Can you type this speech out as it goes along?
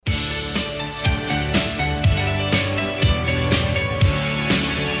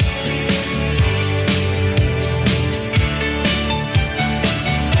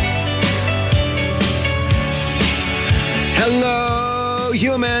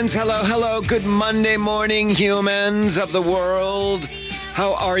humans. Hello. Good Monday morning, humans of the world.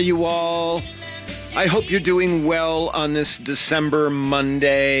 How are you all? I hope you're doing well on this December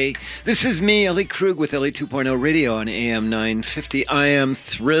Monday. This is me, Ellie Krug, with Ellie 2.0 Radio on AM 950. I am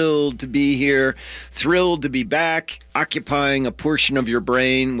thrilled to be here, thrilled to be back, occupying a portion of your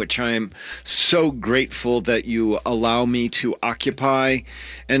brain, which I am so grateful that you allow me to occupy.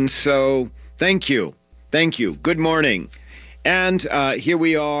 And so, thank you. Good morning. And here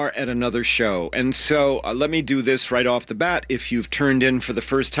we are at another show. And so let me do this right off the bat. If you've turned in for the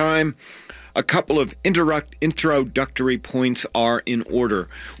first time, a couple of introductory points are in order.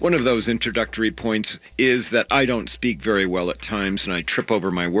 One of those introductory points is that I don't speak very well at times and I trip over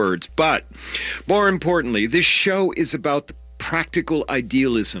my words. But more importantly, this show is about the practical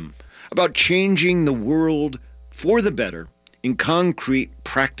idealism, about changing the world for the better in concrete,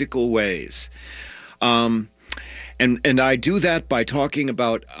 practical ways. And I do that by talking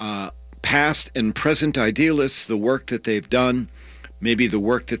about past and present idealists, the work that they've done, maybe the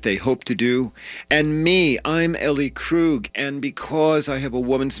work that they hope to do. And me, I'm Ellie Krug, and because I have a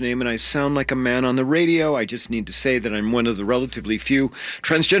woman's name and I sound like a man on the radio, I just need to say that I'm one of the relatively few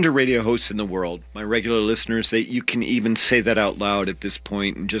transgender radio hosts in the world. My regular listeners, you can even say that out loud at this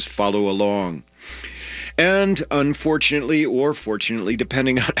point and just follow along. And unfortunately, or fortunately,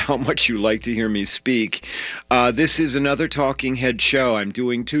 depending on how much you like to hear me speak, this is another Talking Head show. I'm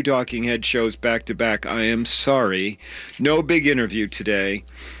doing 2 Talking Head shows back to back. I am sorry. No big interview today.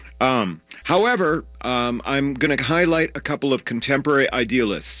 However, I'm going to highlight a couple of contemporary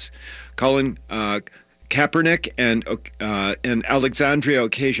idealists. Colin Kaepernick and Alexandria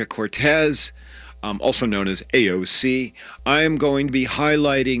Ocasio-Cortez, also known as AOC. I am going to be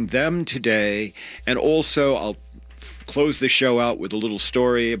highlighting them today, and also I'll close the show out with a little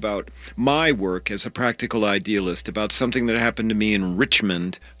story about my work as a practical idealist, about something that happened to me in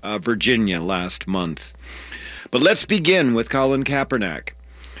Richmond, Virginia last month. But let's begin with Colin Kaepernick,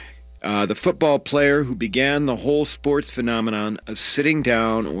 the football player who began the whole sports phenomenon of sitting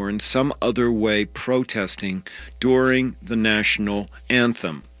down or in some other way protesting during the national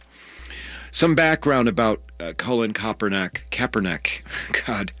anthem. Some background about Colin Kaepernick.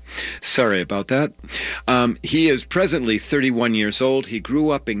 God, sorry about that. He is presently 31 years old. He grew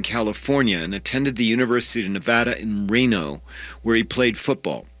up in California and attended the University of Nevada in Reno, where he played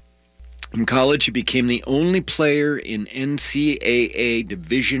football. In college, he became the only player in NCAA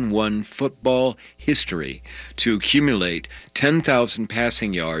Division I football history to accumulate 10,000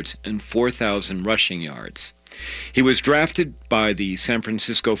 passing yards and 4,000 rushing yards. He was drafted by the San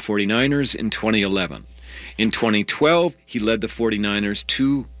Francisco 49ers in 2011. In 2012, he led the 49ers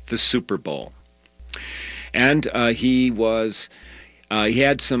to the Super Bowl. And he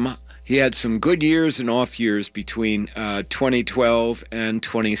had some good years and off years between 2012 and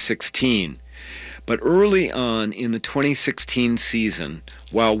 2016. But early on in the 2016 season,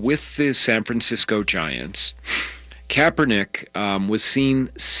 while with the San Francisco Giants, Kaepernick was seen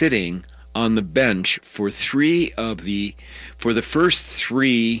sitting on the bench for the first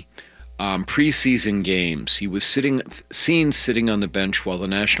 3 preseason games. He was seen sitting on the bench while the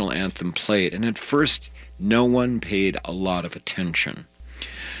national anthem played, and at first no one paid a lot of attention.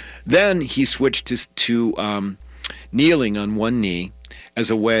 Then he switched to kneeling on one knee as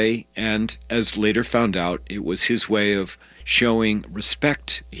a way, and as later found out, it was his way of showing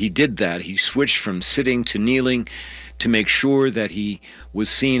respect. He did that. He switched from sitting to kneeling to make sure that he was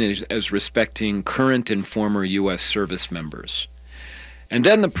seen as respecting current and former U.S. service members. And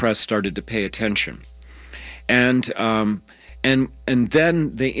then the press started to pay attention. And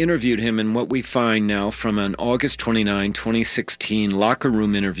then they interviewed him in what we find now from an August 29, 2016 locker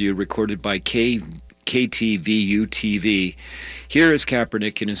room interview recorded by KTVU-TV. Here is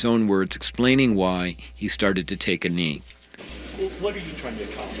Kaepernick in his own words explaining why he started to take a knee. What are you trying to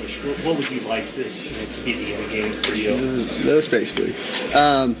accomplish? What would you like this to be the end game for you? That's basically.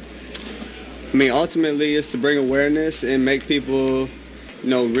 Ultimately, it's to bring awareness and make people,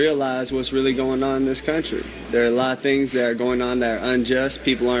 realize what's really going on in this country. There are a lot of things that are going on that are unjust.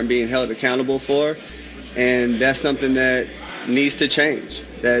 People aren't being held accountable for, and that's something that needs to change.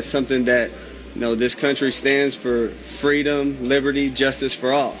 That's something that, this country stands for freedom, liberty, justice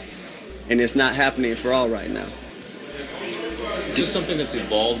for all, and it's not happening for all right now. Is this something that's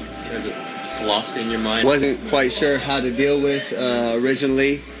evolved as a philosophy in your mind? Wasn't quite sure how to deal with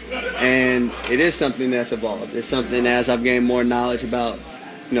originally, and it is something that's evolved. It's something as I've gained more knowledge about,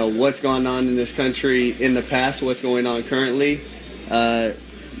 what's going on in this country in the past, what's going on currently.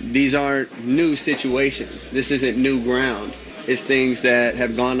 These aren't new situations. This isn't new ground. It's things that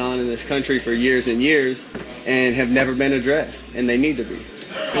have gone on in this country for years and years, and have never been addressed, and they need to be.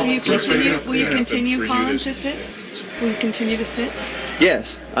 Will you continue, Colin, to sit? Will you continue to sit?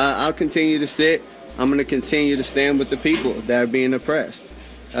 Yes, I'll continue to sit. I'm going to continue to stand with the people that are being oppressed.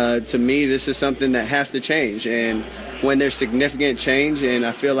 To me, this is something that has to change, and when there's significant change, and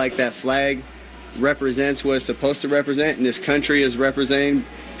I feel like that flag represents what it's supposed to represent, and this country is representing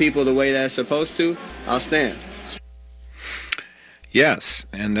people the way that it's supposed to, I'll stand. Yes,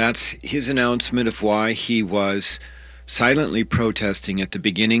 and that's his announcement of why he was silently protesting at the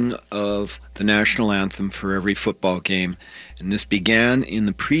beginning of the national anthem for every football game, and this began in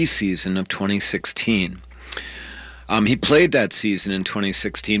the preseason of 2016. He played that season in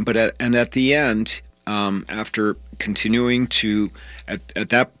 2016, but at the end, after continuing to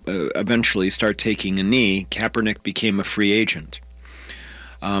eventually start taking a knee, Kaepernick became a free agent.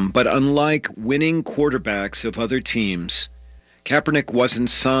 But unlike winning quarterbacks of other teams, Kaepernick wasn't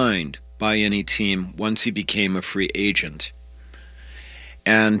signed by any team once he became a free agent.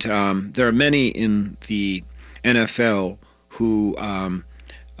 And there are many in the NFL who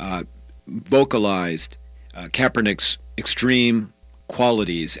vocalized Kaepernick's extreme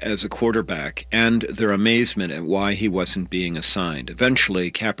qualities as a quarterback and their amazement at why he wasn't being assigned.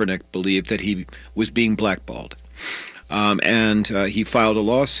 Eventually, Kaepernick believed that he was being blackballed. And he filed a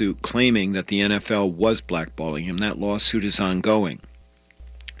lawsuit claiming that the NFL was blackballing him. That lawsuit is ongoing.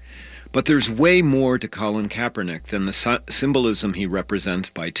 But there's way more to Colin Kaepernick than the symbolism he represents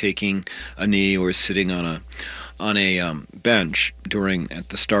by taking a knee or sitting on a bench at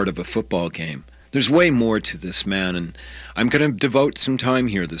the start of a football game. There's way more to this man, and I'm going to devote some time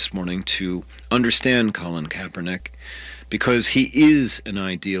here this morning to understand Colin Kaepernick, because he is an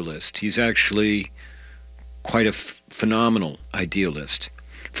idealist. He's actually quite a phenomenal idealist.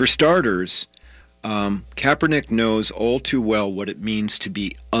 For starters, Kaepernick knows all too well what it means to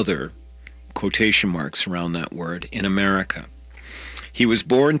be other, quotation marks around that word, in America. He was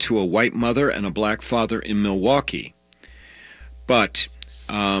born to a white mother and a black father in Milwaukee, but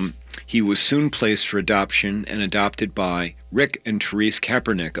he was soon placed for adoption and adopted by Rick and Therese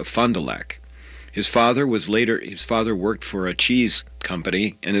Kaepernick of Fond du Lac. His father worked for a cheese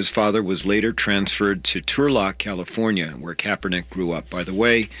company, and his father was later transferred to Turlock, California, where Kaepernick grew up. By the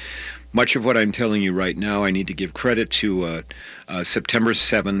way, much of what I'm telling you right now, I need to give credit to September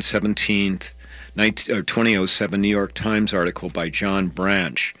 17th, 2007 New York Times article by John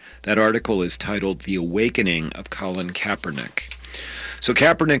Branch. That article is titled "The Awakening of Colin Kaepernick." So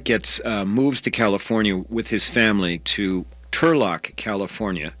Kaepernick moves to California with his family to Turlock,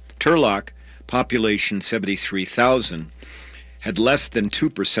 California. Turlock, population 73,000, had less than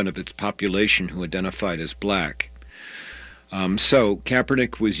 2% of its population who identified as black. So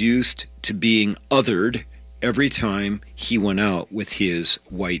Kaepernick was used to being othered every time he went out with his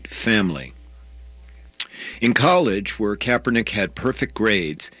white family. In college, where Kaepernick had perfect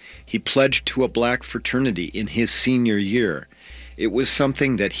grades, he pledged to a black fraternity in his senior year. It was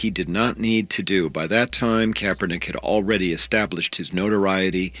something that he did not need to do. By that time, Kaepernick had already established his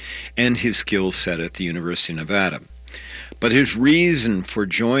notoriety and his skill set at the University of Nevada. But his reason for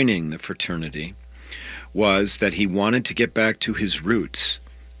joining the fraternity was that he wanted to get back to his roots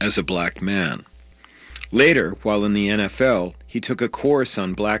as a black man. Later, while in the NFL, he took a course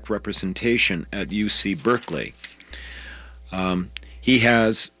on black representation at UC Berkeley.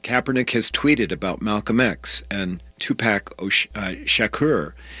 Kaepernick has tweeted about Malcolm X and Tupac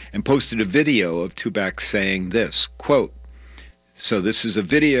Shakur and posted a video of Tupac saying this, quote, so this is a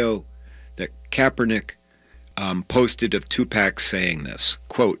video that Kaepernick posted of Tupac saying this,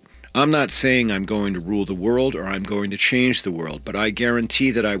 quote, I'm not saying I'm going to rule the world or I'm going to change the world, but I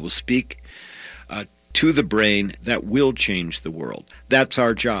guarantee that I will speak to the brain that will change the world. That's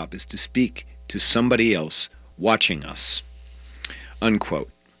our job, is to speak to somebody else watching us, unquote.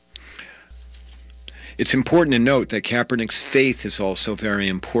 It's important to note that Kaepernick's faith is also very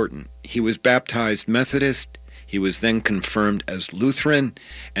important. He was baptized Methodist, he was then confirmed as Lutheran,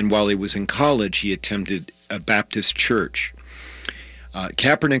 and while he was in college, he attended a Baptist church.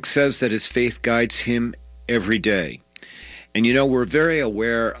 Kaepernick says that his faith guides him every day. And you know, we're very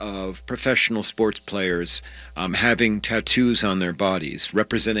aware of professional sports players having tattoos on their bodies,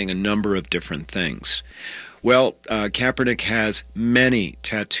 representing a number of different things. Well, Kaepernick has many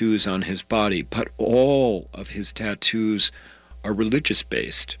tattoos on his body, but all of his tattoos are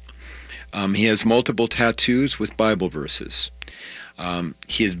religious-based. He has multiple tattoos with Bible verses.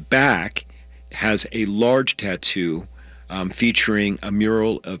 His back has a large tattoo featuring a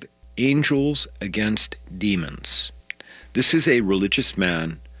mural of angels against demons. This is a religious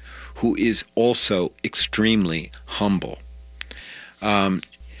man who is also extremely humble.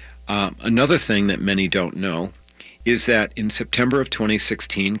 Another thing that many don't know is that in September of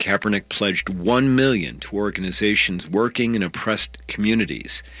 2016, Kaepernick pledged $1 million to organizations working in oppressed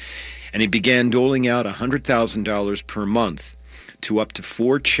communities. And he began doling out $100,000 per month to up to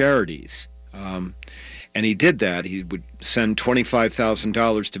 4 charities. And he did that. He would send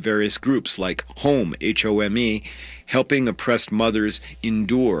 $25,000 to various groups like HOME, H-O-M-E, Helping Oppressed Mothers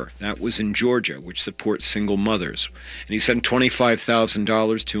Endure. That was in Georgia, which supports single mothers. And he sent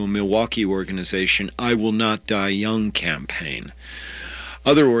 $25,000 to a Milwaukee organization, I Will Not Die Young campaign.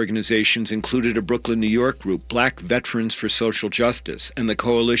 Other organizations included a Brooklyn, New York group, Black Veterans for Social Justice, and the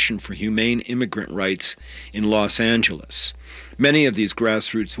Coalition for Humane Immigrant Rights in Los Angeles. Many of these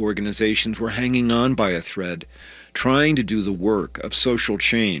grassroots organizations were hanging on by a thread, trying to do the work of social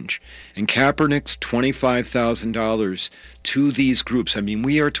change. And Kaepernick's $25,000 to these groups, I mean,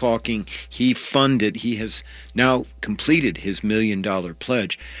 we are talking, he has now completed his $1 million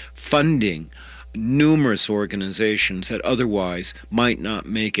pledge, funding numerous organizations that otherwise might not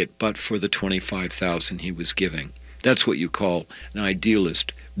make it but for the $25,000 he was giving. That's what you call an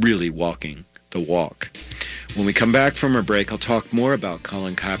idealist really walking the walk. When we come back from our break, I'll talk more about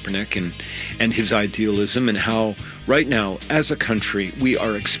Colin Kaepernick and his idealism and how right now, as a country, we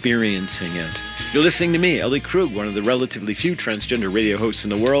are experiencing it. You're listening to me, Ellie Krug, one of the relatively few transgender radio hosts in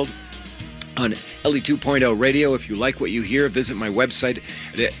the world, on Ellie 2.0 Radio. If you like what you hear, visit my website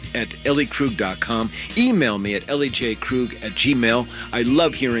at elliekrug.com. Email me at ellieJkrug@gmail. I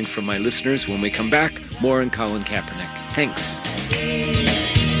love hearing from my listeners. When we come back, more on Colin Kaepernick. Thanks.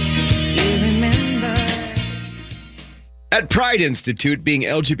 At Pride Institute, being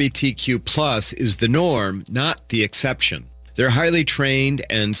LGBTQ+ is the norm, not the exception. Their highly trained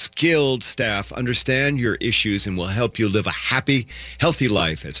and skilled staff understand your issues and will help you live a happy, healthy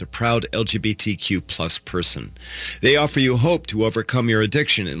life as a proud LGBTQ+ person. They offer you hope to overcome your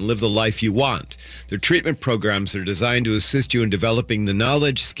addiction and live the life you want. Their treatment programs are designed to assist you in developing the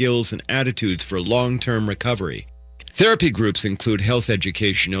knowledge, skills, and attitudes for long-term recovery. Therapy groups include health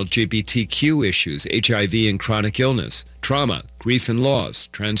education, LGBTQ issues, HIV and chronic illness, trauma, grief and loss,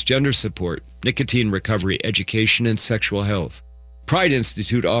 transgender support, nicotine recovery, education, and sexual health. Pride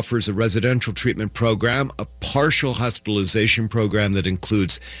Institute offers a residential treatment program, a partial hospitalization program that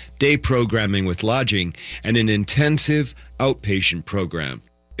includes day programming with lodging, and an intensive outpatient program.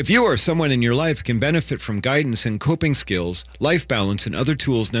 If you or someone in your life can benefit from guidance and coping skills, life balance, and other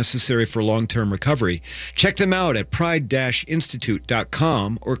tools necessary for long-term recovery, check them out at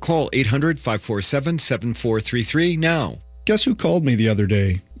pride-institute.com or call 800-547-7433 now. Guess who called me the other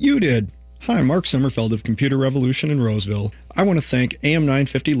day? You did. Hi, Mark Sommerfeld of Computer Revolution in Roseville. I want to thank AM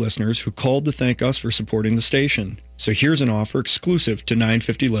 950 listeners who called to thank us for supporting the station. So here's an offer exclusive to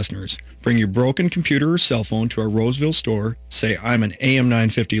 950 listeners. Bring your broken computer or cell phone to our Roseville store, say I'm an AM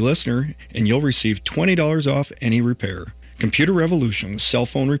 950 listener, and you'll receive $20 off any repair. Computer Revolution with cell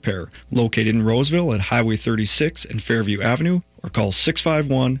phone repair, located in Roseville at Highway 36 and Fairview Avenue, or call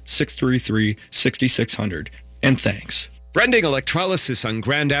 651-633-6600. And thanks. Brending Electrolysis on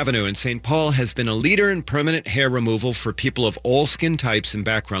Grand Avenue in St. Paul has been a leader in permanent hair removal for people of all skin types and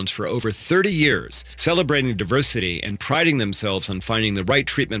backgrounds for over 30 years, celebrating diversity and priding themselves on finding the right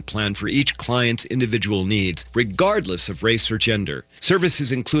treatment plan for each client's individual needs, regardless of race or gender.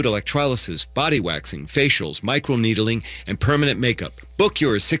 Services include electrolysis, body waxing, facials, microneedling, and permanent makeup. Book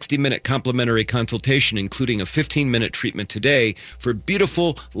your 60-minute complimentary consultation, including a 15-minute treatment today for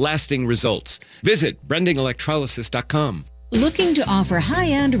beautiful, lasting results. Visit brendingelectrolysis.com. Looking to offer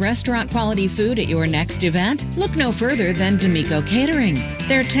high-end restaurant-quality food at your next event? Look no further than D'Amico Catering.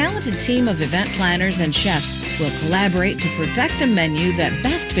 Their talented team of event planners and chefs will collaborate to perfect a menu that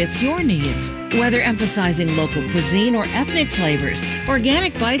best fits your needs. Whether emphasizing local cuisine or ethnic flavors,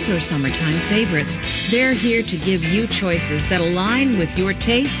 organic bites or summertime favorites, they're here to give you choices that align with your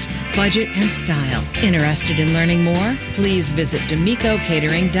taste, budget, and style. Interested in learning more? Please visit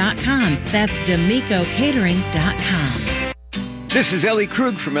D'AmicoCatering.com. That's D'AmicoCatering.com. This is Ellie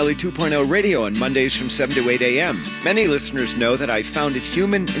Krug from Ellie 2.0 Radio on Mondays from 7 to 8 a.m. Many listeners know that I founded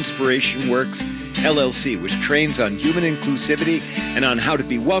Human Inspiration Works, LLC, which trains on human inclusivity and on how to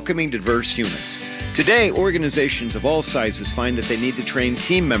be welcoming to diverse humans. Today, organizations of all sizes find that they need to train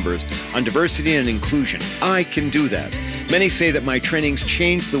team members on diversity and inclusion. I can do that. Many say that my trainings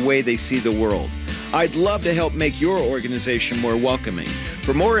change the way they see the world. I'd love to help make your organization more welcoming.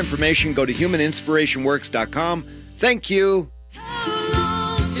 For more information, go to humaninspirationworks.com. Thank you.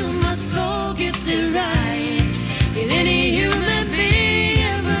 My soul gets it right. Can any human being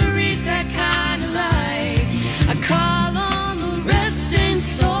ever reach that kind of light? I call on the resting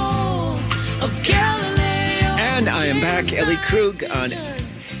soul of Galileo. And I am back, Ellie Krug, on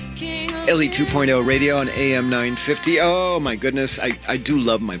Ellie 2.0 radio on AM 950. Oh, my goodness. I do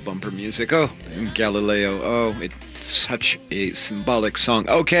love my bumper music. Oh, and Galileo. Oh, it's such a symbolic song.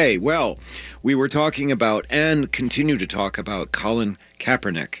 Okay, well, we were talking about and continue to talk about Colin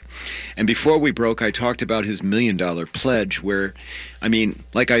Kaepernick. And before we broke, I talked about his $1 million pledge where, I mean,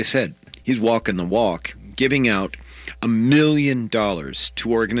 like I said, he's walking the walk, giving out $1 million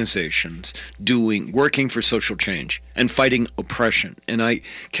to organizations working for social change and fighting oppression. And I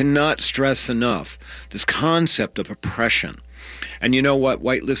cannot stress enough this concept of oppression. And you know what,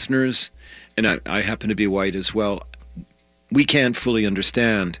 white listeners, and I happen to be white as well, we can't fully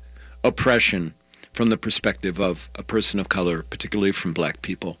understand oppression from the perspective of a person of color, particularly from black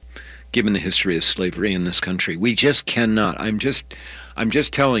people, given the history of slavery in this country. We just cannot. I'm just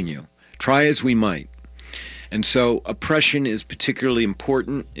telling you, try as we might. And so oppression is particularly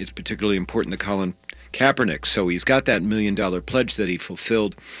important. It's particularly important to Colin Kaepernick. So he's got that $1 million pledge that he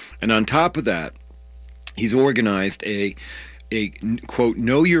fulfilled. And on top of that, he's organized a quote,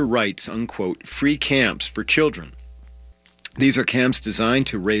 know your rights, unquote, free camps for children. These are camps designed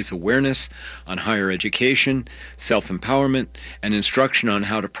to raise awareness on higher education, self-empowerment, and instruction on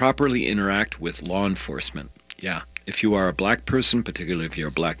how to properly interact with law enforcement. Yeah, if you are a black person, particularly if you're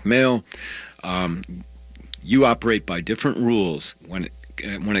a black male, you operate by different rules when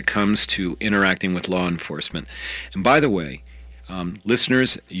it comes to interacting with law enforcement. And by the way,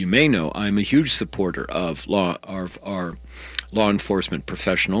 listeners, you may know I'm a huge supporter of our law enforcement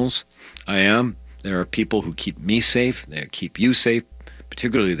professionals. I am. There are people who keep me safe. They keep you safe.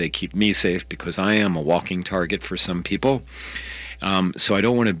 Particularly, they keep me safe because I am a walking target for some people. So I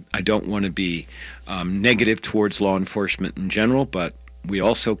don't want to be negative towards law enforcement in general, but we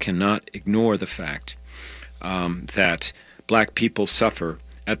also cannot ignore the fact that black people suffer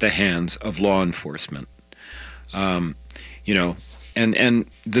at the hands of law enforcement. And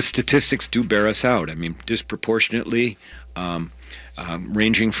the statistics do bear us out. I mean, disproportionately,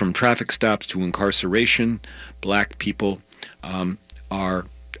 ranging from traffic stops to incarceration, black people are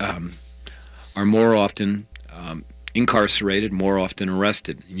more often incarcerated, more often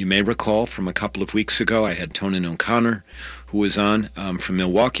arrested. You may recall from a couple of weeks ago, I had Tonin O'Connor, who was on from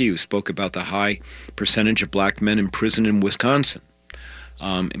Milwaukee, who spoke about the high percentage of black men imprisoned in Wisconsin,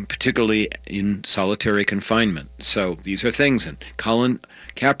 and particularly in solitary confinement. So these are things, and Colin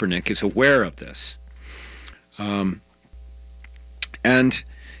Kaepernick is aware of this. One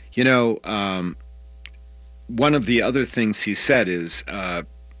of the other things he said is,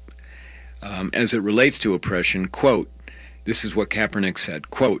 as it relates to oppression, quote, this is what Kaepernick said,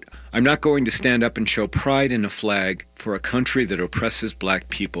 quote, I'm not going to stand up and show pride in a flag for a country that oppresses black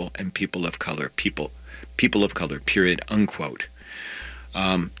people and people of color, people of color, period, unquote.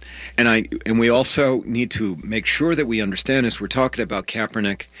 And we also need to make sure that we understand, as we're talking about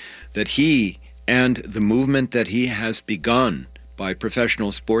Kaepernick, that he and the movement that he has begun by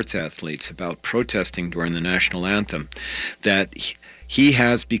professional sports athletes about protesting during the national anthem, that he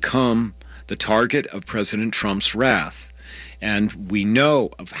has become the target of President Trump's wrath. And we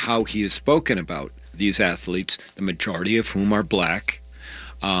know of how he has spoken about these athletes, the majority of whom are black,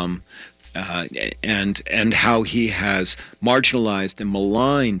 and how he has marginalized and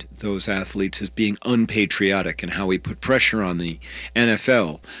maligned those athletes as being unpatriotic, and how he put pressure on the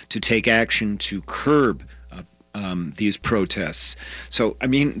NFL to take action to curb these protests. So, I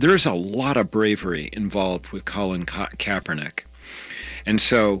mean, there's a lot of bravery involved with Colin Kaepernick. And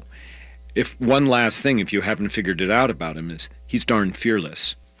so, one last thing, if you haven't figured it out about him, is he's darn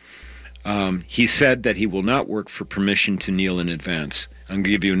fearless. He said that he will not work for permission to kneel in advance. I'm going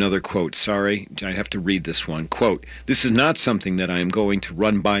to give you another quote. Sorry, I have to read this one. Quote, this is not something that I am going to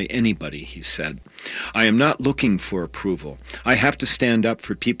run by anybody, he said. I am not looking for approval. I have to stand up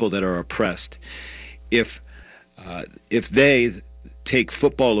for people that are oppressed. If they take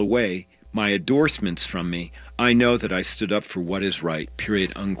football away, my endorsements from me, I know that I stood up for what is right,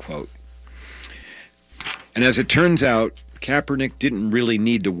 period, unquote. And as it turns out, Kaepernick didn't really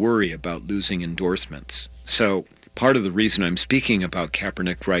need to worry about losing endorsements. So part of the reason I'm speaking about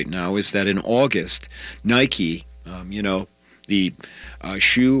Kaepernick right now is that in August, Nike, the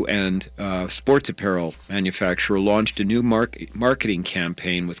shoe and sports apparel manufacturer, launched a new marketing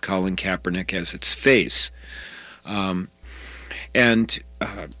campaign with Colin Kaepernick as its face. And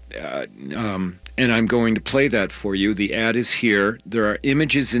I'm going to play that for you. The ad is here. There are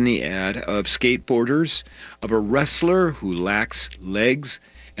images in the ad of skateboarders, of a wrestler who lacks legs,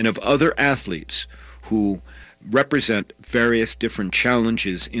 and of other athletes who represent various different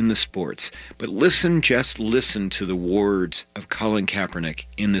challenges in the sports. But just listen to the words of Colin Kaepernick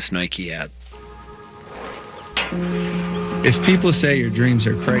in this Nike ad. If people say your dreams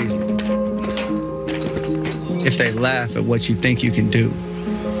are crazy, if they laugh at what you think you can do.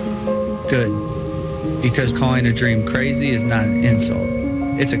 Good. Because calling a dream crazy is not an insult.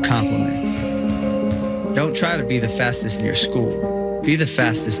 It's a compliment. Don't try to be the fastest in your school. Be the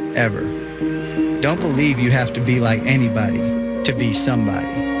fastest ever. Don't believe you have to be like anybody to be somebody.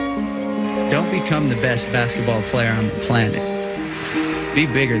 Don't become the best basketball player on the planet. Be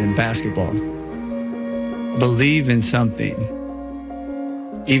bigger than basketball. Believe in something,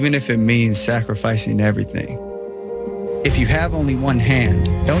 even if it means sacrificing everything. If you have only one hand,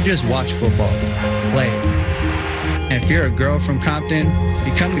 don't just watch football, play it. And if you're a girl from Compton,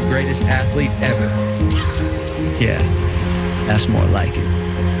 become the greatest athlete ever. Yeah, that's more like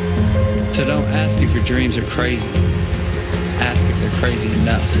it. So don't ask if your dreams are crazy. Ask if they're crazy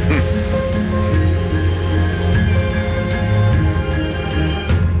enough.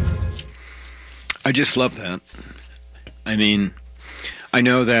 I just love that. I mean, I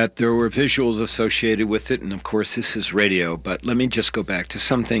know that there were visuals associated with it, and of course this is radio, but let me just go back to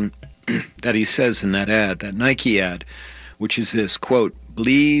something that he says in that ad, that Nike ad, which is this, quote,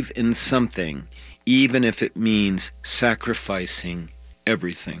 "Believe in something, even if it means sacrificing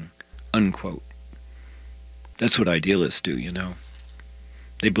everything," unquote. That's what idealists do, you know.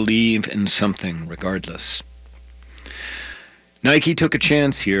 They believe in something regardless. Nike took a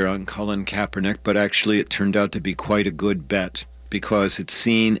chance here on Colin Kaepernick, but actually it turned out to be quite a good bet because it's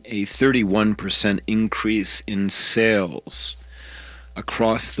seen a 31% increase in sales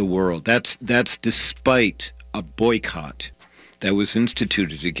across the world. That's despite a boycott that was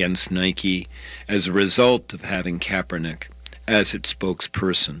instituted against Nike as a result of having Kaepernick as its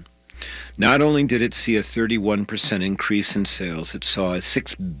spokesperson. Not only did it see a 31% increase in sales, it saw a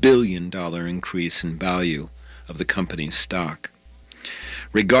 $6 billion increase in value of the company's stock.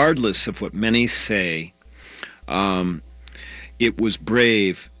 Regardless of what many say, it was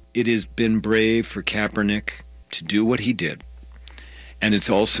brave. It has been brave for Kaepernick to do what he did. And it's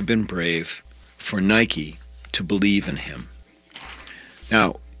also been brave for Nike to believe in him.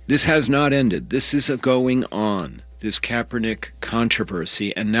 Now, this has not ended. This is going on, this Kaepernick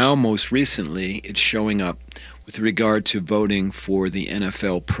controversy. And now, most recently, it's showing up with regard to voting for the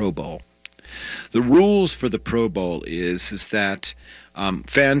NFL Pro Bowl. The rules for the Pro Bowl is that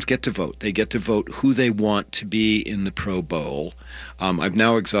fans get to vote. They get to vote who they want to be in the Pro Bowl. I've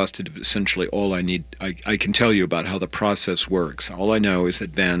now exhausted essentially all I need. I can tell you about how the process works. All I know is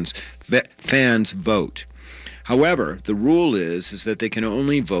that fans vote. However, the rule is that they can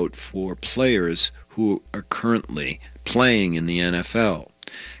only vote for players who are currently playing in the NFL.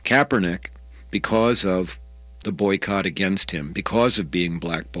 Kaepernick, because of the boycott against him, because of being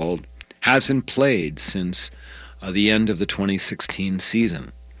blackballed, hasn't played since the end of the 2016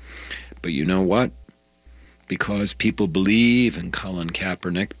 season. But you know what? Because people believe in Colin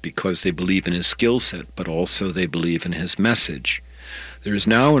Kaepernick, because they believe in his skill set, but also they believe in his message, there is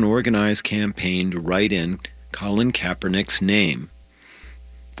now an organized campaign to write in Colin Kaepernick's name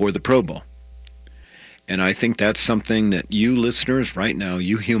for the Pro Bowl. And I think that's something that you listeners right now,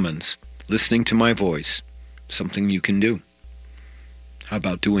 you humans, listening to my voice, something you can do. How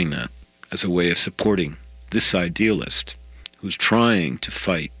about doing that as a way of supporting this idealist who's trying to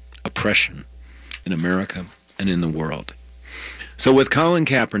fight oppression in America and in the world? So with Colin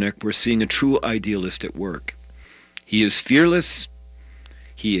Kaepernick, we're seeing a true idealist at work. He is fearless.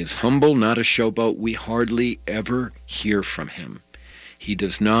 He is humble, not a showboat. We hardly ever hear from him. He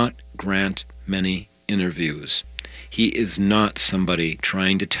does not grant many interviews. He is not somebody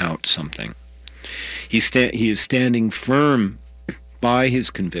trying to tout something. He is standing firm by his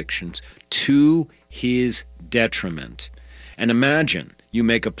convictions to his detriment. And imagine you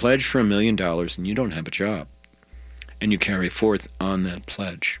make a pledge for $1 million and you don't have a job, and you carry forth on that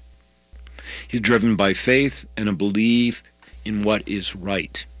pledge. He's driven by faith and a belief in what is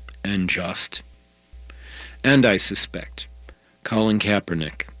right and just. And I suspect Colin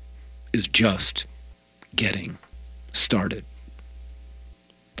Kaepernick is just getting started.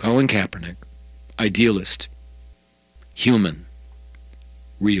 Colin Kaepernick, idealist, human,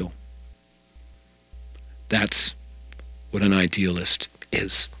 real. That's what an idealist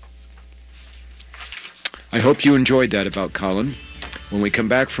is. I hope you enjoyed that about Colin. When we come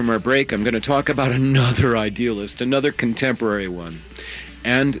back from our break, I'm going to talk about another idealist, another contemporary one,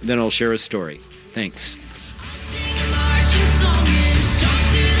 and then I'll share a story. Thanks.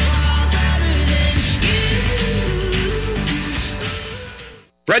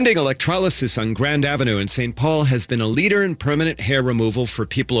 Brending Electrolysis on Grand Avenue in St. Paul has been a leader in permanent hair removal for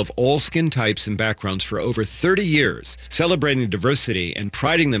people of all skin types and backgrounds for over 30 years, celebrating diversity and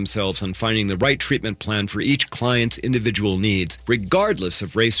priding themselves on finding the right treatment plan for each client's individual needs, regardless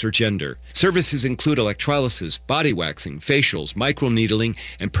of race or gender. Services include electrolysis, body waxing, facials, microneedling,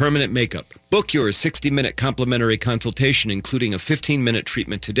 and permanent makeup. Book your 60-minute complimentary consultation, including a 15-minute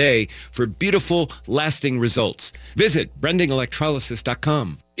treatment today for beautiful, lasting results. Visit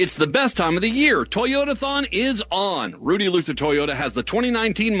brendingelectrolysis.com. It's the best time of the year. Toyotathon is on. Rudy Luther Toyota has the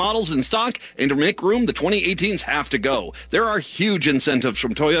 2019 models in stock, and to make room, the 2018s have to go. There are huge incentives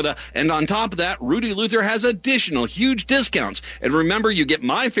from Toyota, and on top of that, Rudy Luther has additional huge discounts. And remember, you get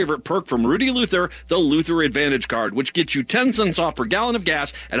my favorite perk from Rudy Luther, the Luther Advantage Card, which gets you 10 cents off per gallon of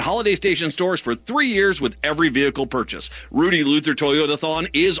gas at Holiday Station stores for 3 years with every vehicle purchase. Rudy Luther Toyotathon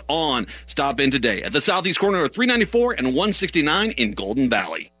is on. Stop in today at the southeast corner of 394 and 169 in Golden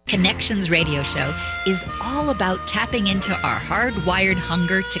Valley. Connections Radio Show is all about tapping into our hardwired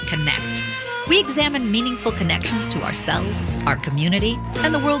hunger to connect. We examine meaningful connections to ourselves, our community,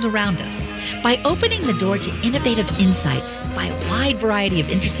 and the world around us. By opening the door to innovative insights by a wide variety of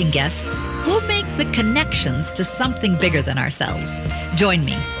interesting guests, we'll make the connections to something bigger than ourselves. Join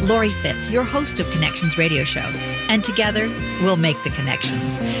me, Lori Fitz, your host of Connections Radio Show, and together we'll make the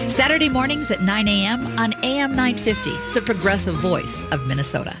connections. Saturday mornings at 9 a.m. on AM 950, the progressive voice of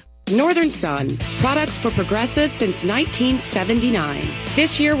Minnesota. Northern Sun, products for progressives since 1979.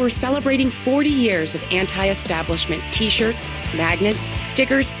 This year, we're celebrating 40 years of anti-establishment t-shirts, magnets,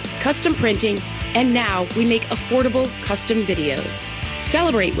 stickers, custom printing, and now we make affordable custom videos.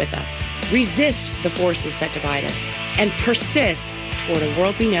 Celebrate with us, resist the forces that divide us, and persist toward a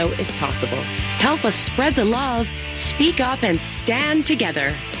world we know is possible. Help us spread the love, speak up, and stand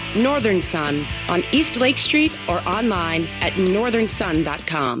together. Northern Sun on East Lake Street or online at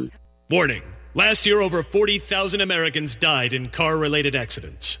northernsun.com. Warning. Last year, over 40,000 Americans died in car-related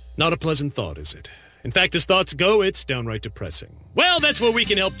accidents. Not a pleasant thought, is it? In fact, as thoughts go, it's downright depressing. Well, that's where we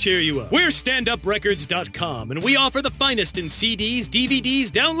can help cheer you up. We're StandUpRecords.com, and we offer the finest in CDs, DVDs,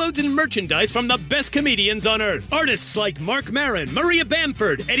 downloads, and merchandise from the best comedians on earth. Artists like Mark Maron, Maria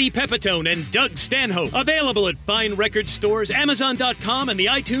Bamford, Eddie Pepitone, and Doug Stanhope. Available at fine record stores, Amazon.com, and the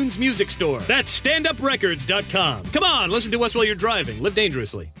iTunes Music Store. That's StandUpRecords.com. Come on, listen to us while you're driving. Live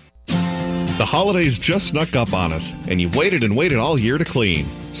dangerously. The holidays just snuck up on us, and you've waited and waited all year to clean.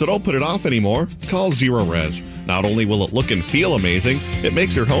 So don't put it off anymore. Call Zero Res. Not only will it look and feel amazing, it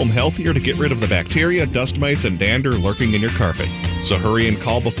makes your home healthier to get rid of the bacteria, dust mites, and dander lurking in your carpet. So hurry and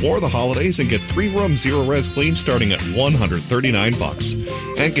call before the holidays and get 3-room Zero Res clean starting at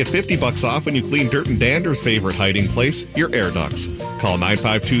 $139. And get $50 off when you clean dirt and dander's favorite hiding place, your air ducts. Call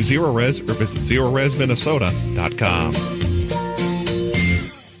 952-ZERO-RES or visit ZeroResMinnesota.com.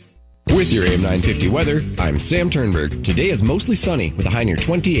 With your AM 950 weather, I'm Sam Turnberg. Today is mostly sunny with a high near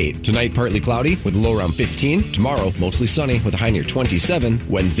 28. Tonight, partly cloudy with a low around 15. Tomorrow, mostly sunny with a high near 27.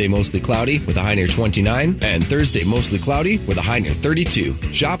 Wednesday, mostly cloudy with a high near 29. And Thursday, mostly cloudy with a high near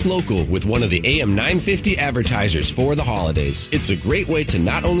 32. Shop local with one of the AM 950 advertisers for the holidays. It's a great way to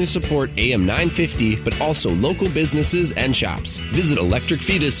not only support AM 950, but also local businesses and shops. Visit Electric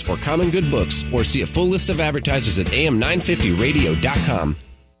Fetus or Common Good Books, or see a full list of advertisers at am950radio.com.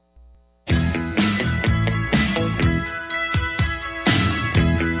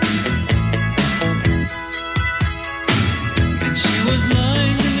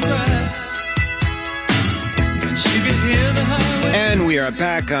 And we are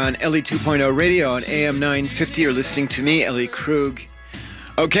back on Ellie 2.0 radio on AM 950. You're listening to me, Ellie Krug.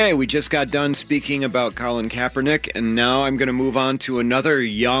 Okay, we just got done speaking about Colin Kaepernick, and now I'm going to move on to another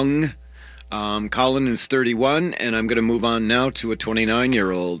young. Colin is 31, and I'm going to move on now to a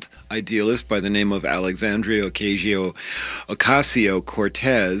 29-year-old idealist by the name of Alexandria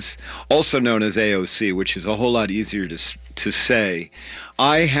Ocasio-Cortez, also known as AOC, which is a whole lot easier to say.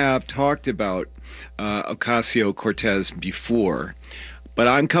 I have talked about Ocasio-Cortez before, but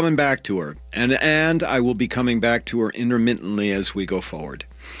I'm coming back to her, and I will be coming back to her intermittently as we go forward,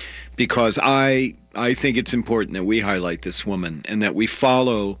 because I think it's important that we highlight this woman and that we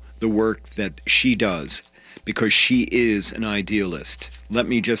follow the work that she does, because she is an idealist. Let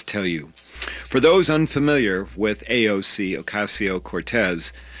me just tell you, for those unfamiliar with AOC,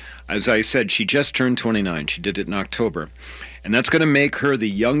 Ocasio-Cortez, as I said, she just turned 29. She did it in October. And that's going to make her the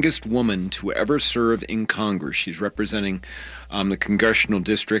youngest woman to ever serve in Congress. She's representing the congressional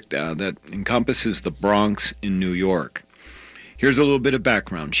district that encompasses the Bronx in New York. Here's a little bit of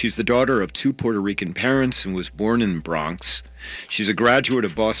background. She's the daughter of 2 Puerto Rican parents and was born in the Bronx. She's a graduate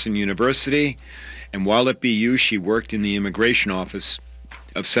of Boston University, and while at BU, she worked in the immigration office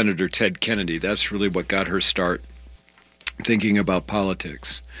of Senator Ted Kennedy. That's really what got her start thinking about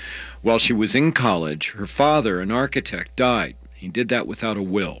politics. While she was in college, her father, an architect, died. He did that without a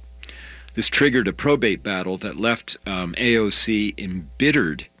will. This triggered a probate battle that left AOC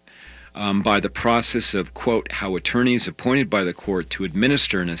embittered by the process of, quote, how attorneys appointed by the court to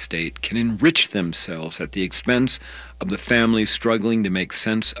administer an estate can enrich themselves at the expense of the family struggling to make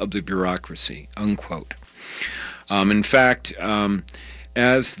sense of the bureaucracy, unquote. In fact,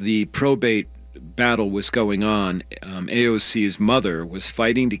 as the probate battle was going on, AOC's mother was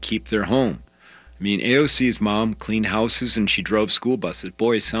fighting to keep their home. I mean, AOC's mom cleaned houses and she drove school buses.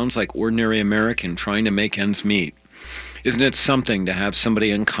 Boy, it sounds like ordinary American trying to make ends meet. Isn't it something to have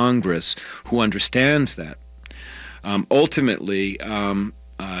somebody in Congress who understands that? Ultimately,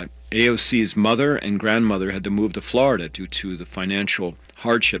 AOC's mother and grandmother had to move to Florida due to the financial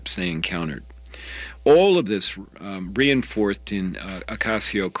hardships they encountered. All of this reinforced in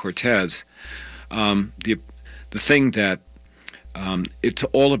Ocasio-Cortez the thing that it's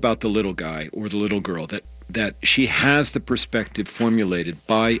all about the little guy or the little girl, that she has the perspective formulated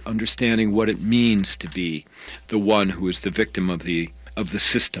by understanding what it means to be the one who is the victim of the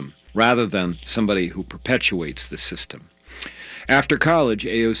system, rather than somebody who perpetuates the system. After college,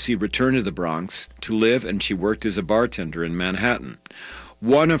 AOC returned to the Bronx to live, and she worked as a bartender in Manhattan.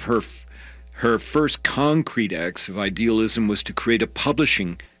 One of her first concrete acts of idealism was to create a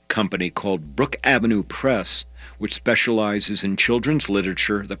publishing company called Brook Avenue Press, which specializes in children's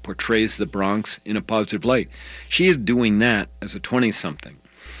literature that portrays the Bronx in a positive light. She is doing that as a 20-something.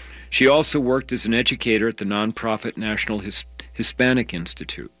 She also worked as an educator at the nonprofit National Hispanic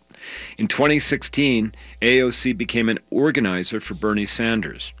Institute. In 2016, AOC became an organizer for Bernie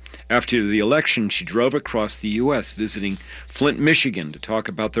Sanders. After the election, she drove across the U.S., visiting Flint, Michigan, to talk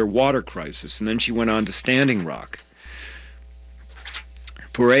about their water crisis, and then she went on to Standing Rock.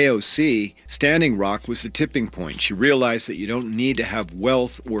 For AOC, Standing Rock was the tipping point. She realized that you don't need to have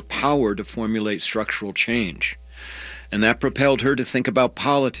wealth or power to formulate structural change. And that propelled her to think about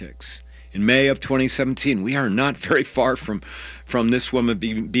politics. In May of 2017, we are not very far from this woman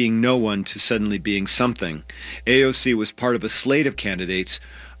being no one to suddenly being something. AOC was part of a slate of candidates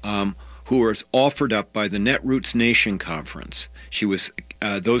who were offered up by the Netroots Nation Conference.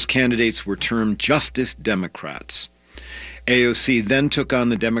 Those candidates were termed Justice Democrats. AOC then took on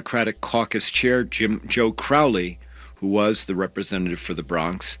the Democratic caucus chair, Joe Crowley, who was the representative for the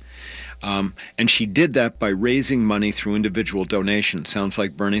Bronx. And she did that by raising money through individual donations. Sounds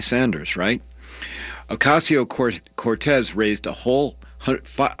like Bernie Sanders, right? Ocasio-Cortez raised a whole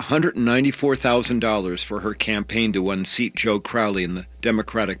 $194,000 for her campaign to unseat Joe Crowley in the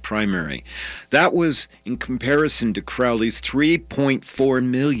Democratic primary. That was in comparison to Crowley's $3.4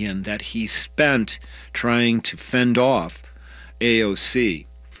 million that he spent trying to fend off AOC.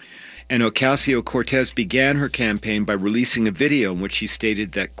 And Ocasio-Cortez began her campaign by releasing a video in which she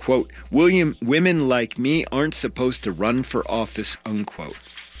stated that, quote, women like me aren't supposed to run for office, unquote.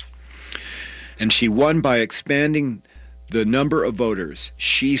 And she won by expanding the number of voters.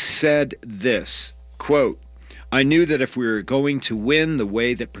 She said this, quote, I knew that if we were going to win, the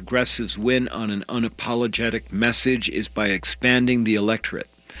way that progressives win on an unapologetic message is by expanding the electorate.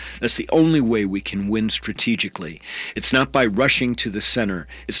 That's the only way we can win strategically. It's not by rushing to the center.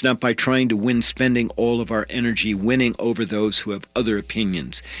 It's not by trying to win, spending all of our energy winning over those who have other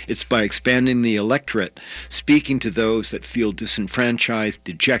opinions. It's by expanding the electorate, speaking to those that feel disenfranchised,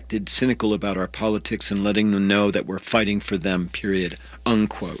 dejected, cynical about our politics, and letting them know that we're fighting for them, period,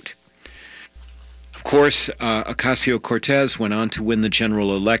 unquote. Of course, Ocasio-Cortez went on to win the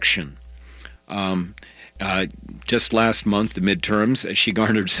general election. Just last month, the midterms, she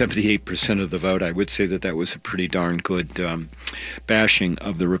garnered 78% of the vote. I would say that was a pretty darn good bashing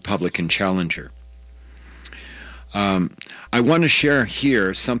of the Republican challenger. I want to share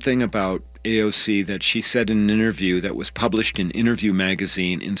here something about AOC that she said in an interview that was published in Interview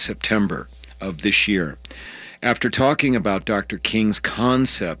magazine in September of this year. After talking about Dr. King's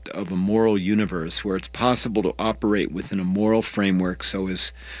concept of a moral universe where it's possible to operate within a moral framework so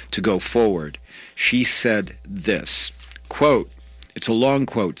as to go forward, she said this, quote, it's a long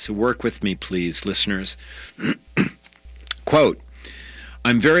quote, so work with me, please, listeners. Quote,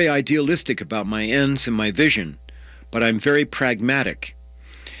 I'm very idealistic about my ends and my vision, but I'm very pragmatic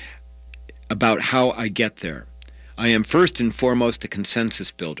about how I get there. I am first and foremost a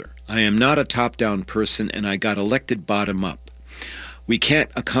consensus builder. I am not a top-down person, and I got elected bottom-up. We can't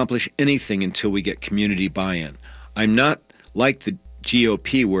accomplish anything until we get community buy-in. I'm not like the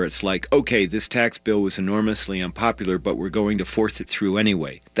GOP where it's like, okay, this tax bill was enormously unpopular, but we're going to force it through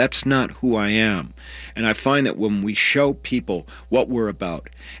anyway. That's not who I am. And I find that when we show people what we're about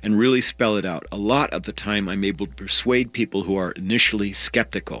and really spell it out, a lot of the time I'm able to persuade people who are initially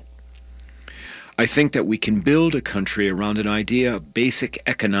skeptical. I think that we can build a country around an idea of basic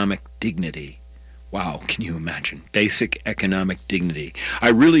economic dignity. Wow, can you imagine? Basic economic dignity. I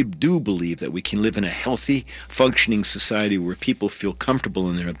really do believe that we can live in a healthy, functioning society where people feel comfortable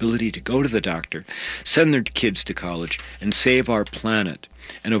in their ability to go to the doctor, send their kids to college, and save our planet,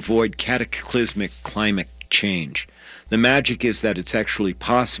 and avoid cataclysmic climate change. The magic is that it's actually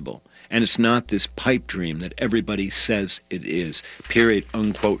possible, and it's not this pipe dream that everybody says it is, period,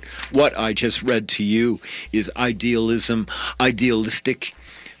 unquote. What I just read to you is idealism, idealistic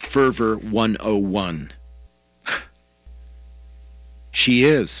Fervor 101. She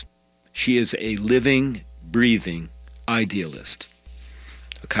is a living, breathing idealist.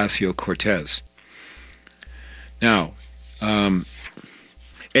 Ocasio-Cortez. Now,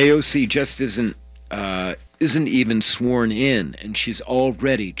 AOC just isn't even sworn in, and she's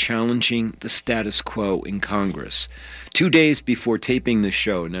already challenging the status quo in Congress. 2 days before taping the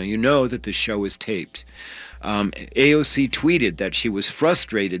show, now you know that the show is taped, AOC tweeted that she was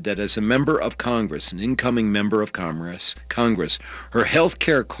frustrated that as a member of Congress, an incoming member of Congress, her health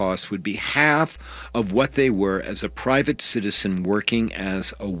care costs would be half of what they were as a private citizen working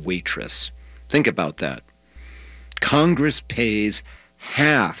as a waitress. Think about that. Congress pays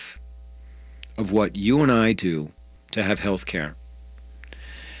half of what you and I do to have health care.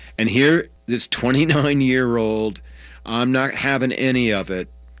 And here, this 29-year-old, I'm not having any of it,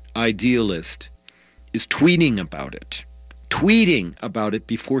 idealist, is tweeting about it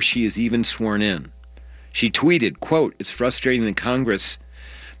before she is even sworn in. She tweeted, quote, "It's frustrating that Congress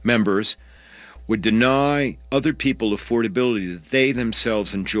members would deny other people affordability that they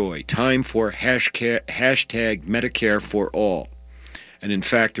themselves enjoy. Time for hashtag Medicare for all." And in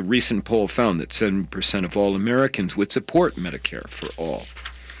fact, a recent poll found that 7% of all Americans would support Medicare for all.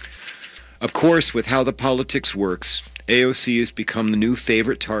 Of course, with how the politics works, AOC has become the new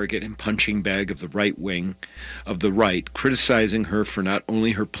favorite target and punching bag of the right wing of the right, criticizing her for not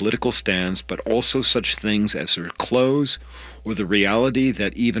only her political stands, but also such things as her clothes or the reality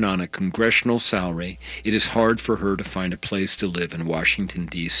that even on a congressional salary, it is hard for her to find a place to live in Washington,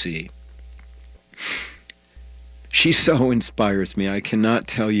 D.C. She so inspires me. I cannot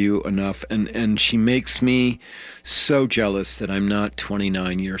tell you enough. And she makes me so jealous that I'm not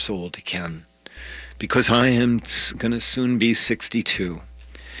 29 years old again, because I am going to soon be 62.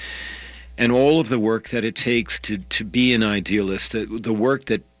 And all of the work that it takes to be an idealist, the work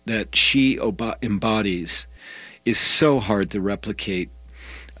that she embodies is so hard to replicate,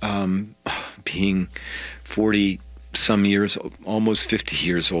 being 40-some years, almost 50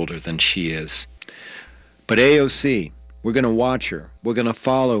 years older than she is. But AOC, we're going to watch her. We're going to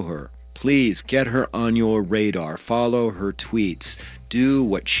follow her. Please get her on your radar. Follow her tweets. Do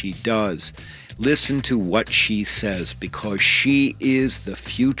what she does. Listen to what she says, because she is the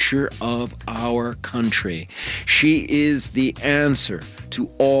future of our country. She is the answer to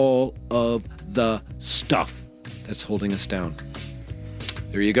all of the stuff that's holding us down.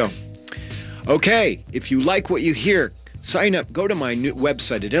 There you go. Okay, if you like what you hear, sign up. Go to my new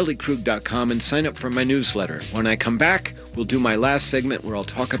website at elliekrug.com and sign up for my newsletter. When I come back, we'll do my last segment where I'll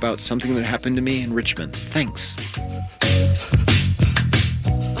talk about something that happened to me in Richmond. Thanks.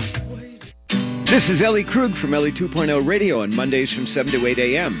 This is Ellie Krug from Ellie 2.0 Radio on Mondays from 7 to 8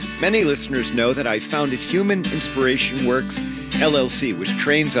 a.m. Many listeners know that I founded Human Inspiration Works, LLC, which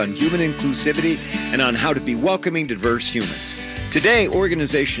trains on human inclusivity and on how to be welcoming to diverse humans. Today,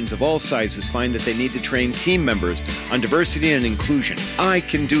 organizations of all sizes find that they need to train team members on diversity and inclusion. I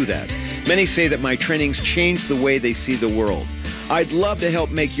can do that. Many say that my trainings change the way they see the world. I'd love to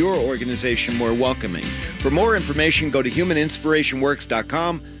help make your organization more welcoming. For more information, go to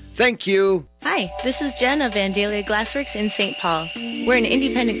humaninspirationworks.com. Thank you. Hi, this is Jen of Vandalia Glassworks in St. Paul. We're an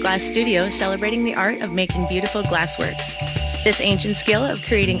independent glass studio celebrating the art of making beautiful glassworks. This ancient skill of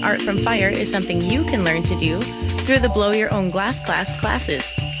creating art from fire is something you can learn to do through the Blow Your Own Glass class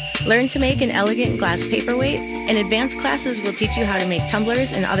classes. Learn to make an elegant glass paperweight, and advanced classes will teach you how to make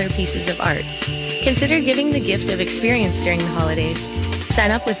tumblers and other pieces of art. Consider giving the gift of experience during the holidays. Sign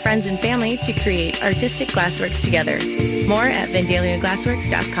up with friends and family to create artistic glassworks together. More at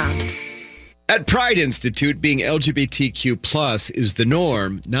VandaliaGlassworks.com. At Pride Institute, being LGBTQ+ is the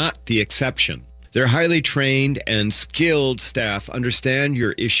norm, not the exception. Their highly trained and skilled staff understand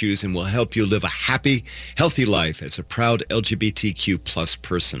your issues and will help you live a happy, healthy life as a proud LGBTQ plus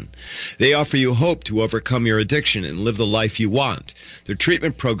person. They offer you hope to overcome your addiction and live the life you want. Their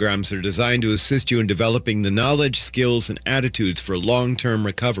treatment programs are designed to assist you in developing the knowledge, skills, and attitudes for long-term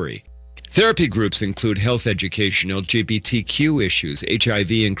recovery. Therapy groups include health education, LGBTQ issues,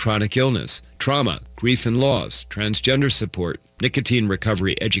 HIV and chronic illness, trauma, grief and loss, transgender support, nicotine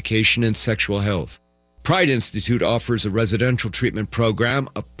recovery, education, and sexual health. Pride Institute offers a residential treatment program,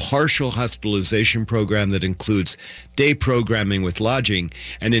 a partial hospitalization program that includes day programming with lodging,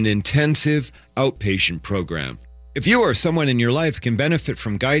 and an intensive outpatient program. If you or someone in your life can benefit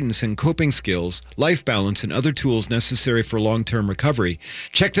from guidance and coping skills, life balance, and other tools necessary for long-term recovery,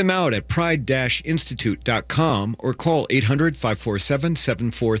 check them out at pride-institute.com or call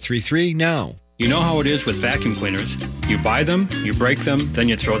 800-547-7433 now. You know how it is with vacuum cleaners. You buy them, you break them, then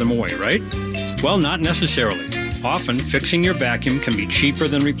you throw them away, right? Well, not necessarily. Often, fixing your vacuum can be cheaper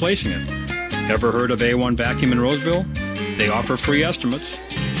than replacing it. Ever heard of A1 Vacuum in Roseville? They offer free estimates.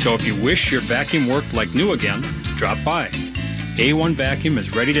 So if you wish your vacuum worked like new again, drop by. A1 Vacuum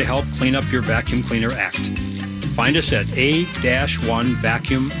is ready to help clean up your vacuum cleaner act. Find us at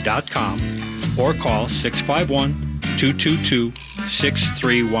a-1vacuum.com or call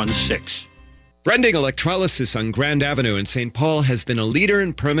 651-222-6316. Brending Electrolysis on Grand Avenue in St. Paul has been a leader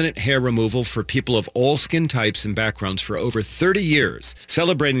in permanent hair removal for people of all skin types and backgrounds for over 30 years,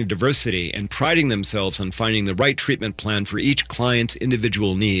 celebrating diversity and priding themselves on finding the right treatment plan for each client's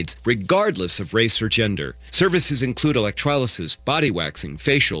individual needs, regardless of race or gender. Services include electrolysis, body waxing,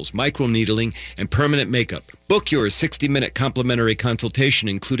 facials, microneedling, and permanent makeup. Book your 60-minute complimentary consultation,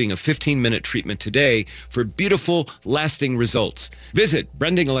 including a 15-minute treatment today for beautiful, lasting results. Visit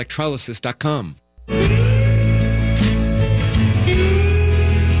brendingelectrolysis.com.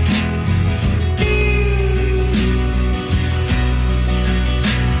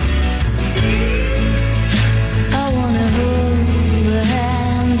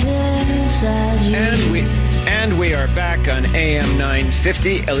 And we are back on AM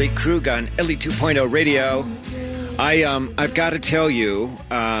 950, Ellie Krug on Ellie 2.0 radio. I've got to tell you,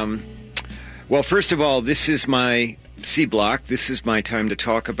 well, first of all, this is my C block. This is my time to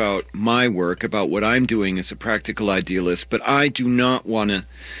talk about my work, about what I'm doing as a practical idealist, but I do not want to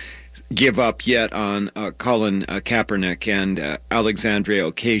give up yet on Colin Kaepernick and Alexandria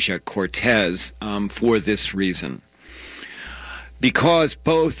Ocasio-Cortez for this reason. Because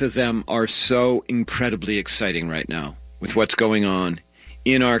both of them are so incredibly exciting right now with what's going on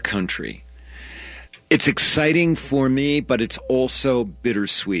in our country. It's exciting for me, but it's also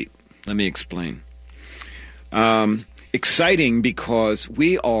bittersweet. Let me explain. Exciting because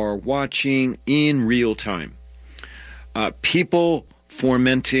we are watching in real time people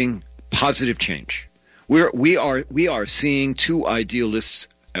fomenting positive change. We are seeing two idealists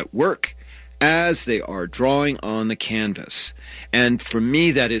at work as they are drawing on the canvas. And for me,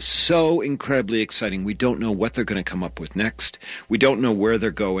 that is so incredibly exciting. We don't know what they're going to come up with next. We don't know where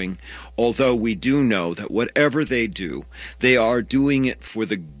they're going, although we do know that whatever they do, they are doing it for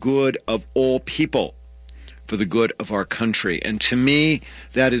the good of all people, for the good of our country. And to me,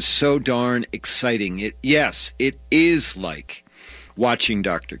 that is so darn exciting. Yes, it is like watching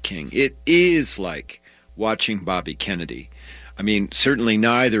Dr. King. It is like watching Bobby Kennedy. I mean, certainly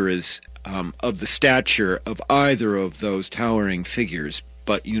neither is of the stature of either of those towering figures.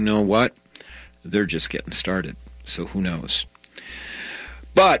 But you know what? They're just getting started. So who knows?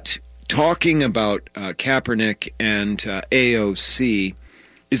 But talking about Kaepernick and AOC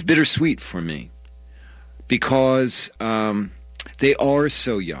is bittersweet for me because they are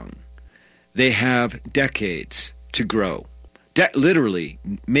so young. They have decades to grow. Literally,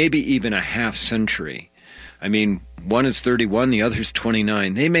 maybe even a half century. I mean, one is 31, the other is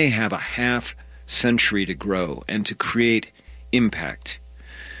 29. They may have a half century to grow and to create impact.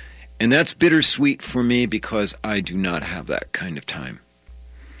 And that's bittersweet for me because I do not have that kind of time.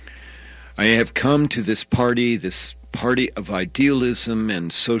 I have come to this party of idealism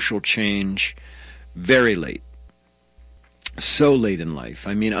and social change, very late. So late in life.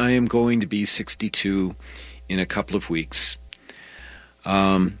 I mean, I am going to be 62 in a couple of weeks.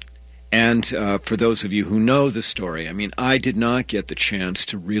 And for those of you who know the story, I mean, I did not get the chance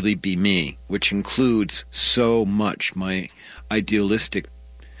to really be me, which includes so much my idealistic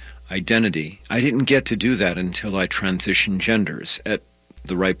identity. I didn't get to do that until I transitioned genders at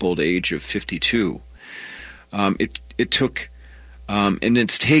the ripe old age of 52. It took, and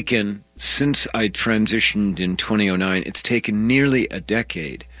it's taken, since I transitioned in 2009, it's taken nearly a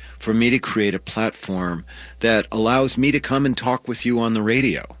decade for me to create a platform that allows me to come and talk with you on the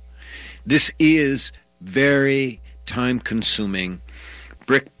radio. This is very time-consuming,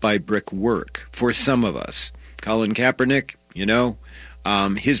 brick-by-brick work for some of us. Colin Kaepernick,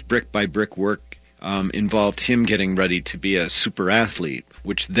 his brick-by-brick work involved him getting ready to be a super athlete,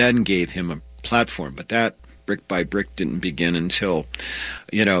 which then gave him a platform. But that brick by brick didn't begin until,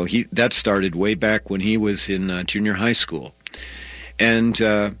 that started way back when he was in junior high school. And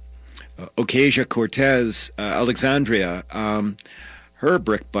Ocasio-Cortez, Alexandria, her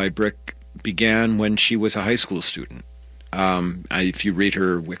brick by brick began when she was a high school student. If you read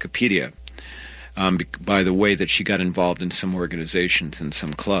her Wikipedia, by the way that she got involved in some organizations and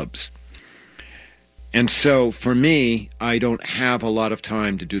some clubs. And so for me, I don't have a lot of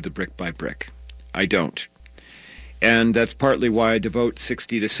time to do the brick by brick. I don't. And that's partly why I devote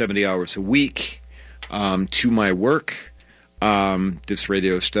 60 to 70 hours a week to my work. This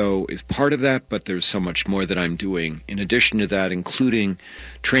radio show is part of that, but there's so much more that I'm doing in addition to that, including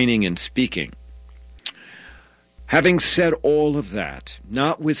training and speaking. Having said all of that,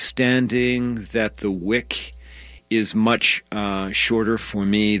 notwithstanding that the wick is much shorter for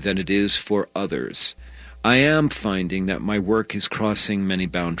me than it is for others, I am finding that my work is crossing many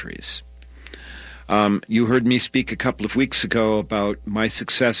boundaries. You heard me speak a couple of weeks ago about my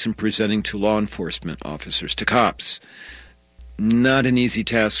success in presenting to law enforcement officers, to cops. Not an easy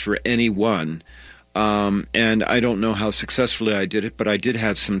task for anyone, and I don't know how successfully I did it, but I did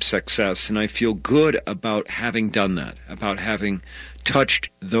have some success, and I feel good about having done that, about having touched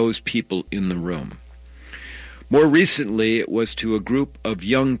those people in the room. More recently, it was to a group of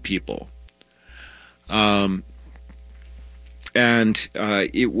young people, and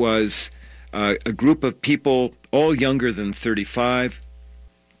it was a group of people all younger than 35.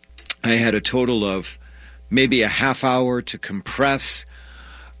 I had a total of maybe a half hour to compress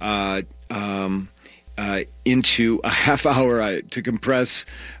into a half hour to compress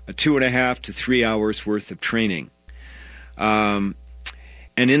 2.5 to 3 hours worth of training. And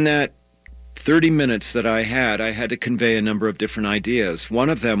in that 30 minutes that I had to convey a number of different ideas. One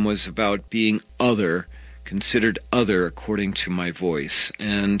of them was about being other, considered other according to my voice.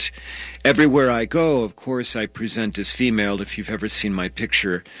 And everywhere I go, of course, I present as female. If you've ever seen my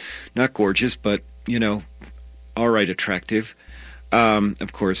picture, not gorgeous, but, all right, attractive.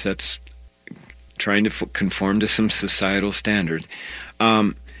 Of course, that's trying to conform to some societal standard.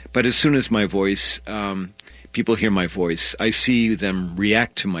 But as soon as my voice, people hear my voice, I see them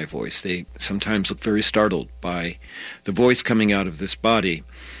react to my voice. They sometimes look very startled by the voice coming out of this body.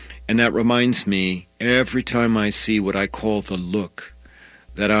 And that reminds me, every time I see what I call the look,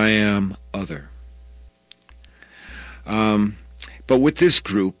 that I am other. But with this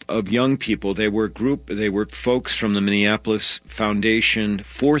group of young people, they were folks from the Minneapolis Foundation,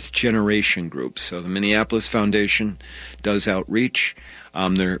 fourth generation group. So the Minneapolis Foundation does outreach.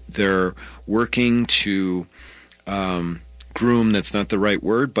 They're working to groom, that's not the right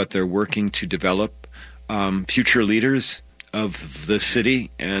word, but they're working to develop future leaders of the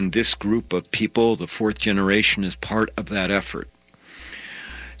city, and this group of people, the fourth generation, is part of that effort.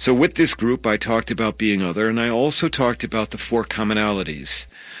 So with this group, I talked about being other, and I also talked about the four commonalities.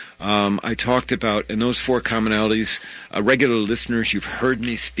 I talked about, and those four commonalities, regular listeners, you've heard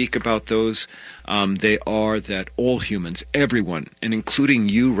me speak about those. They are that all humans, everyone, and including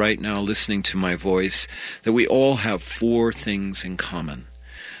you right now listening to my voice, that we all have four things in common.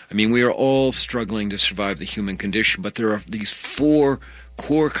 I mean, we are all struggling to survive the human condition, but there are these four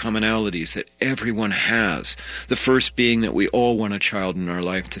core commonalities that everyone has. The first being that we all want a child in our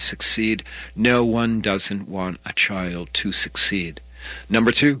life to succeed. No one doesn't want a child to succeed.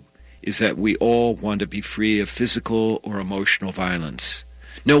 Number two is that we all want to be free of physical or emotional violence.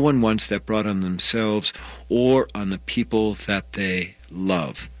 No one wants that brought on themselves or on the people that they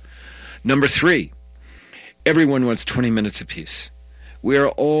love. Number three, everyone wants 20 minutes apiece. We are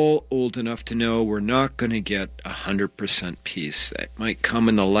all old enough to know we're not going to get 100% peace. That might come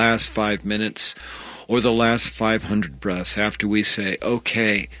in the last 5 minutes or the last 500 breaths after we say,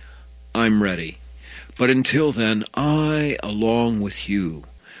 okay, I'm ready. But until then, I, along with you,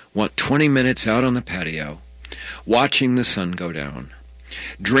 want 20 minutes out on the patio, watching the sun go down,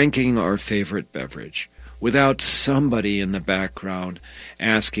 drinking our favorite beverage, without somebody in the background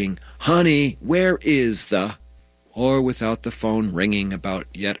asking, honey, where is the... or without the phone ringing about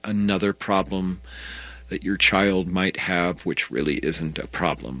yet another problem that your child might have, which really isn't a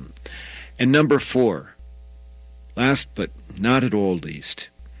problem. And number four, last but not at all least,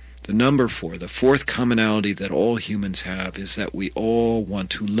 the number four, the fourth commonality that all humans have is that we all want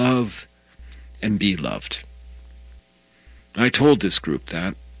to love and be loved. I told this group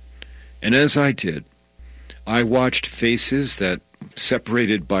that, and as I did, I watched faces that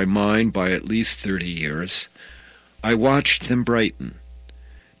separated by mine by at least 30 years, I watched them brighten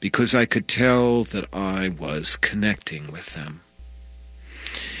because I could tell that I was connecting with them.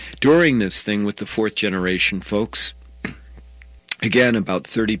 During this thing with the fourth generation folks, again, about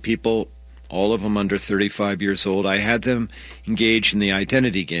 30 people, all of them under 35 years old, I had them engage in the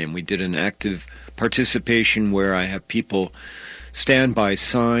identity game. We did an active participation where I have people stand by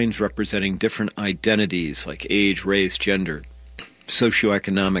signs representing different identities like age, race, gender,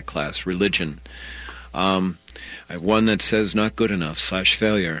 socioeconomic class, religion. I have one that says not good enough /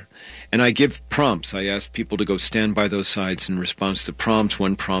 failure. And I give prompts. I ask people to go stand by those sides in response to prompts.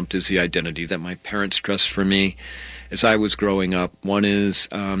 One prompt is the identity that my parents dressed for me as I was growing up. One is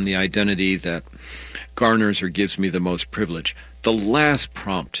the identity that garners or gives me the most privilege. The last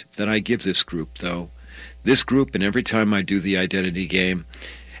prompt that I give this group, though, this group, and every time I do the identity game,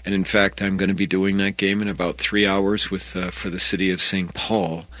 and in fact I'm going to be doing that game in about 3 hours with for the city of St.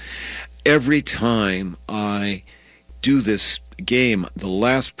 Paul, every time I do this game, the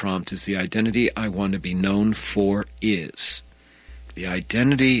last prompt is the identity I want to be known for is. The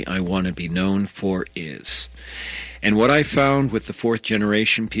identity I want to be known for is. And what I found with the fourth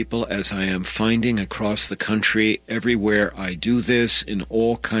generation people, as I am finding across the country, everywhere I do this, in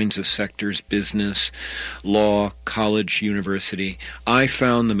all kinds of sectors, business, law, college, university, I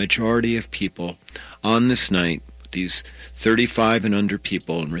found the majority of people on this night, these 35 and under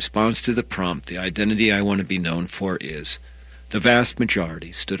people, in response to the prompt, the identity I want to be known for is, the vast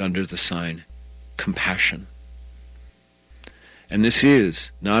majority stood under the sign, compassion. And this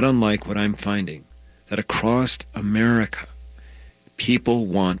is not unlike what I'm finding, that across America, people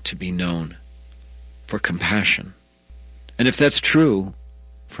want to be known for compassion. And if that's true,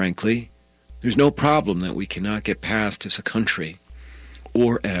 frankly, there's no problem that we cannot get past as a country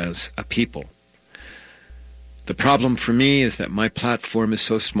or as a people. The problem for me is that my platform is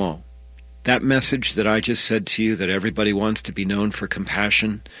so small. That message that I just said to you, that everybody wants to be known for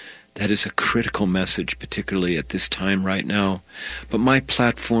compassion, that is a critical message, particularly at this time right now. But my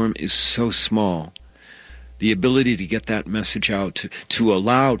platform is so small. The ability to get that message out, to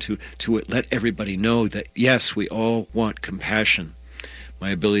allow, to let everybody know that, yes, we all want compassion,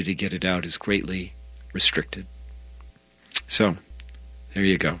 my ability to get it out is greatly restricted. So, there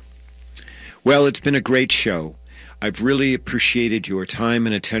you go. Well, it's been a great show. I've really appreciated your time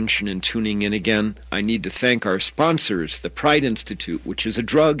and attention in tuning in again. I need to thank our sponsors, the Pride Institute, which is a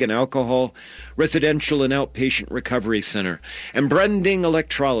drug and alcohol residential and outpatient recovery center, and Brending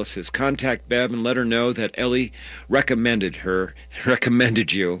Electrolysis. Contact Bev and let her know that Ellie recommended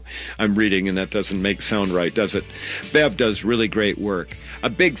you. I'm reading and that doesn't sound right, does it? Bev does really great work.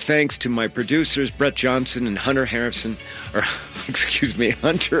 A big thanks to my producers, Brett Johnson and Hunter Harrison,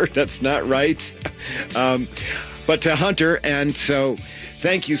 Hunter, that's not right. But to Hunter, and so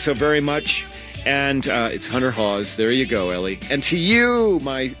thank you so very much. And it's Hunter Hawes. There you go, Ellie. And to you,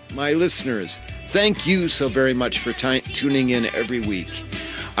 my listeners, thank you so very much for tuning in every week.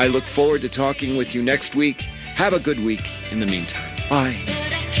 I look forward to talking with you next week. Have a good week in the meantime. Bye.